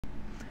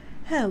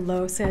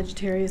Hello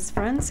Sagittarius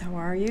friends, how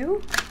are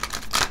you?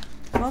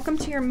 Welcome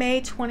to your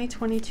May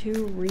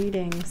 2022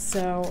 reading.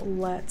 So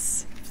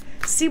let's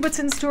see what's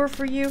in store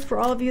for you, for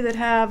all of you that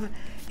have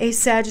a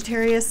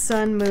Sagittarius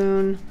sun,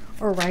 moon,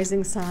 or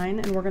rising sign.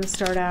 And we're going to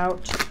start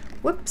out,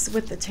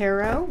 with the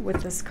tarot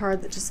with this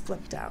card that just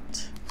flipped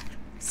out.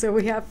 So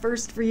we have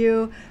first for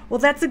you, well,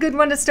 that's a good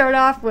one to start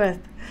off with.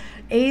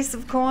 Ace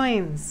of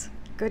Coins,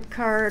 good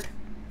card.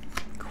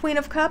 Queen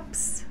of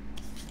Cups,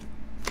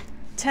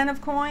 10 of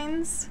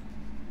Coins,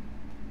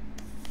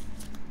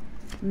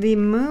 the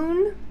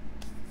Moon,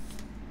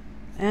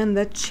 and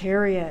the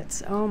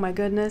Chariot. Oh my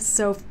goodness.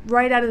 So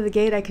right out of the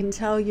gate, I can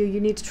tell you,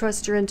 you need to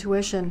trust your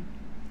intuition.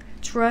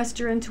 Trust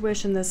your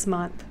intuition this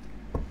month.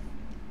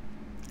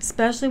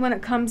 Especially when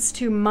it comes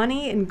to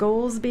money and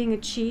goals being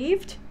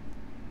achieved.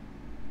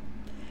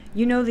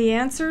 You know the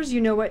answers,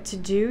 you know what to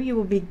do. You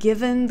will be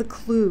given the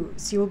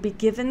clues. You will be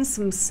given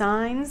some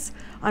signs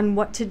on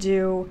what to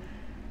do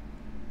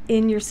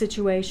in your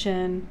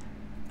situation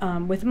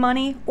with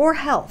money or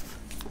health.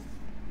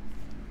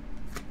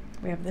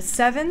 We have the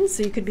 7,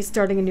 so you could be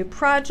starting a new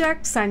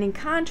project, signing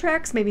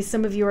contracts. Maybe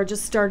some of you are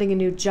just starting a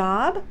new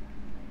job.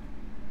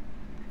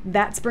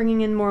 That's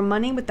bringing in more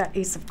money with that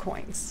Ace of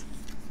Coins.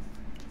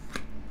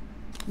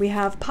 We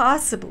have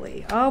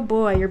possibly, oh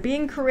boy, you're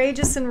being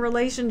courageous in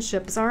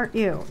relationships, aren't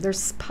you?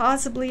 There's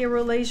possibly a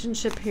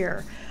relationship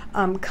here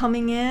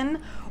coming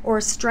in, or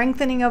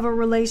strengthening of a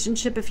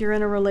relationship if you're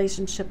in a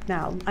relationship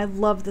now. I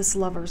love this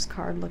Lovers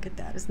card. Look at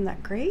that. Isn't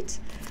that great?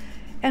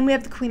 And we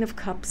have the Queen of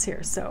Cups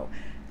here. So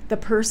the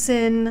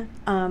person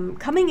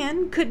coming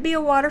in could be a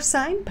water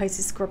sign,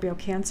 Pisces, Scorpio,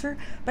 Cancer,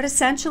 but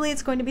essentially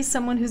it's going to be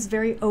someone who's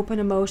very open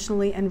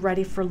emotionally and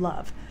ready for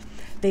love.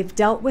 They've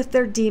dealt with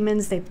their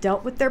demons, they've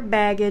dealt with their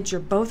baggage, you're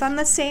both on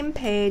the same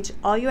page.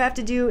 All you have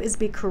to do is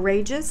be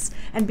courageous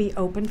and be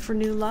open for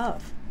new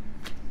love.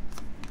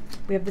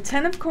 We have the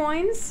 10 of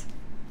Coins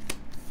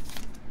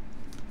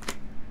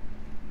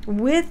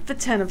with the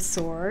 10 of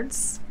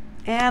Swords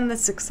and the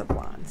 6 of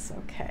Wands.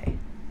 Okay.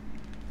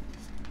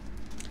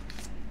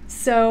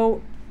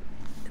 So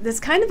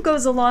this kind of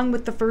goes along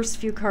with the first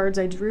few cards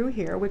I drew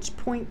here, which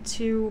point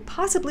to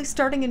possibly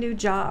starting a new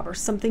job or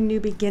something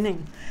new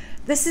beginning.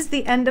 This is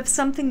the end of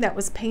something that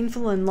was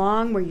painful and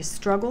long, where you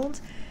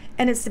struggled,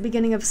 and it's the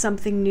beginning of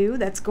something new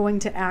that's going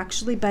to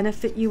actually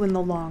benefit you in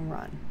the long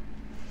run.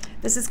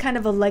 This is kind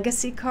of a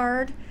legacy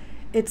card.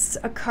 It's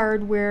a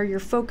card where you're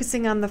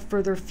focusing on the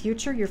further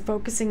future. You're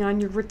focusing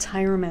on your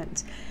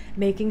retirement,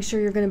 making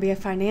sure you're going to be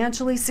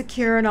financially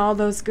secure and all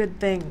those good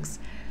things.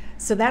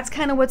 So that's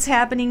kind of what's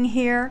happening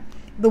here.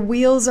 The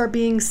wheels are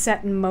being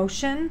set in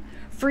motion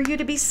for you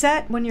to be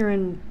set when you're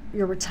in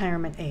your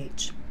retirement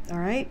age. All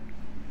right.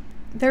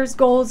 There's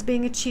goals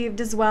being achieved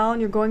as well, and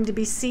you're going to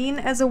be seen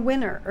as a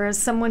winner or as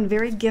someone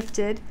very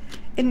gifted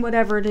in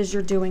whatever it is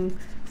you're doing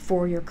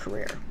for your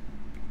career.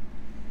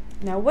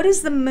 Now, what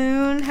does the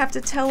Moon have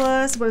to tell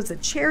us? What does the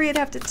Chariot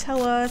have to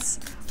tell us?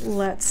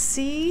 Let's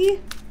see.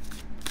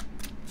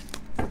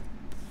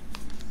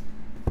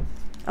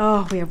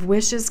 Oh, we have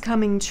wishes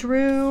coming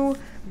true,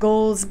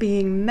 goals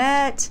being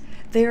met.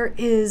 There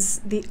is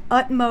the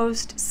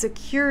utmost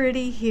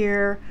security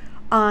here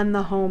on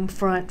the home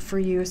front for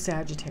you,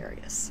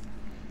 Sagittarius.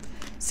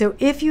 So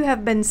if you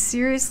have been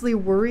seriously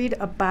worried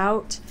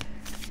about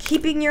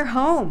keeping your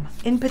home,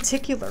 in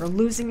particular,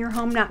 losing your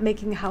home, not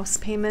making house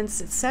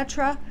payments,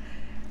 etc.,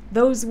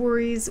 those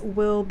worries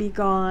will be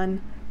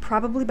gone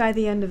probably by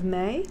the end of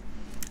May.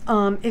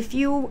 If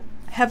you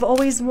have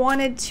always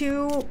wanted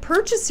to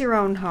purchase your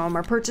own home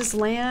or purchase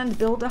land,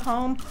 build a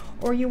home,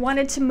 or you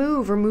wanted to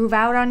move or move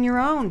out on your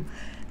own,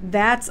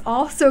 that's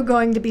also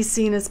going to be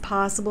seen as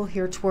possible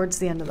here towards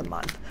the end of the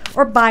month,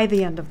 or by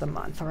the end of the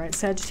month. All right,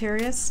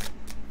 Sagittarius?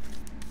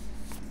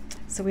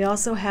 So we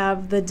also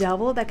have the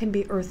Devil. That can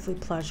be earthly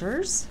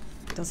pleasures.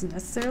 Doesn't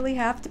necessarily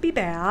have to be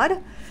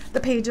bad.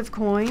 The Page of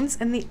Coins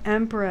and the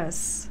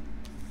Empress.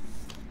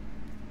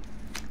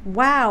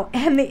 Wow,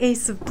 and the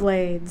Ace of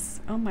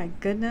Blades. Oh my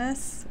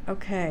goodness.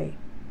 Okay.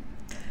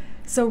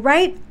 So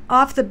right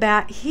off the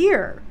bat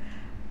here,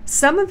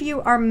 some of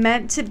you are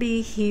meant to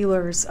be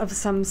healers of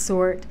some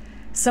sort.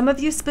 Some of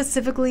you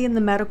specifically in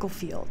the medical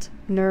field.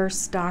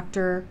 Nurse,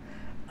 doctor,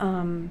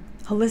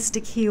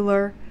 holistic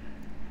healer.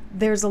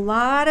 There's a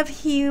lot of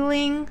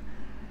healing,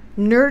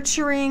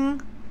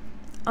 nurturing,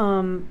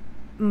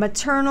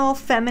 maternal,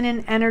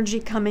 feminine energy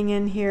coming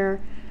in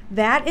here.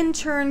 That in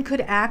turn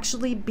could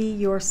actually be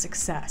your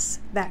success.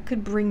 That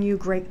could bring you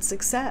great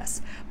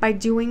success by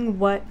doing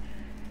what,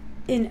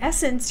 in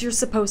essence, you're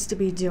supposed to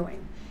be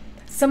doing.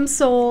 Some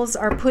souls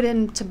are put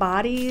into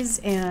bodies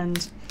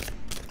and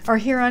are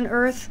here on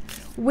earth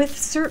with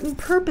certain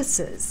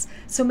purposes.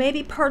 So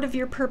maybe part of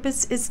your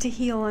purpose is to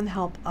heal and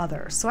help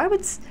others. So I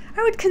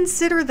would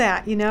consider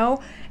that, you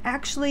know.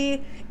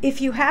 Actually,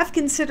 if you have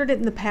considered it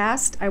in the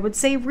past, I would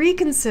say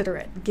reconsider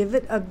it. Give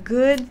it a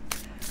good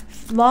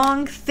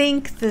long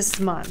think this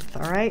month,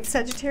 all right,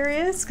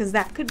 Sagittarius? Because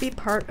that could be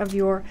part of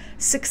your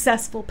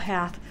successful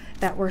path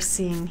that we're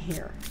seeing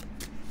here.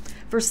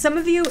 For some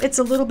of you, it's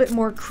a little bit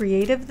more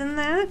creative than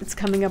that. It's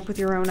coming up with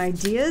your own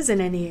ideas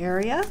in any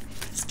area,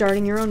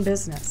 starting your own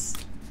business.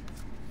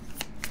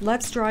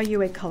 Let's draw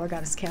you a Color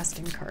Goddess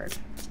casting card.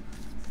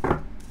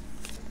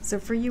 So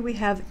for you, we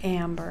have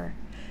Amber.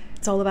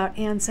 It's all about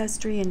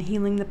ancestry and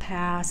healing the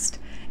past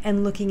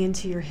and looking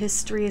into your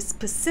history,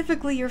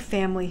 specifically your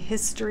family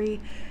history.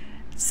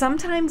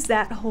 Sometimes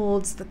that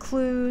holds the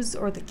clues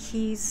or the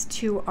keys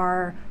to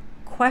our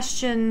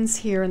questions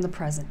here in the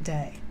present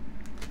day.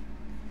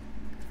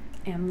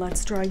 And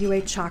let's draw you a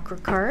chakra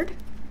card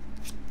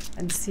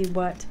and see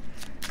what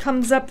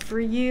comes up for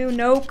you.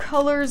 No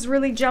colors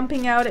really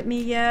jumping out at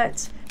me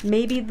yet.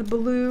 Maybe the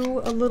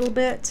blue a little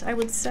bit, I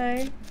would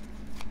say.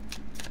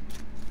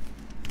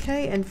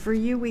 Okay, and for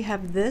you, we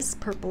have this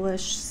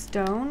purplish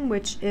stone,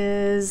 which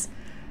is,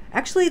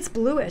 actually it's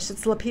bluish.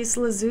 It's lapis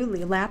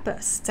lazuli,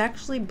 lapis. It's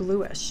actually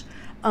bluish.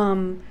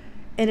 And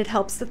it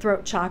helps the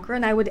throat chakra.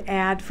 And I would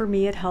add, for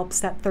me, it helps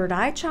that third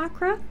eye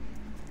chakra.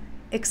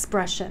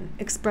 Expression.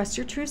 Express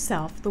your true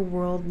self. The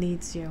world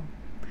needs you.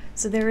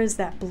 So there is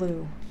that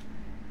blue.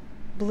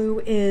 Blue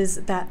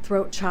is that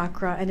throat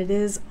chakra, and it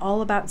is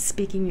all about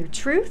speaking your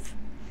truth,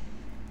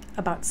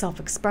 about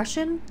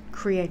self-expression,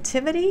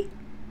 creativity,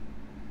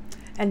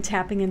 and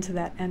tapping into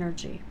that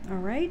energy. All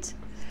right?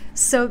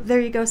 So there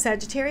you go,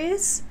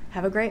 Sagittarius.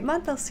 Have a great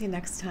month. I'll see you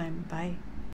next time. Bye.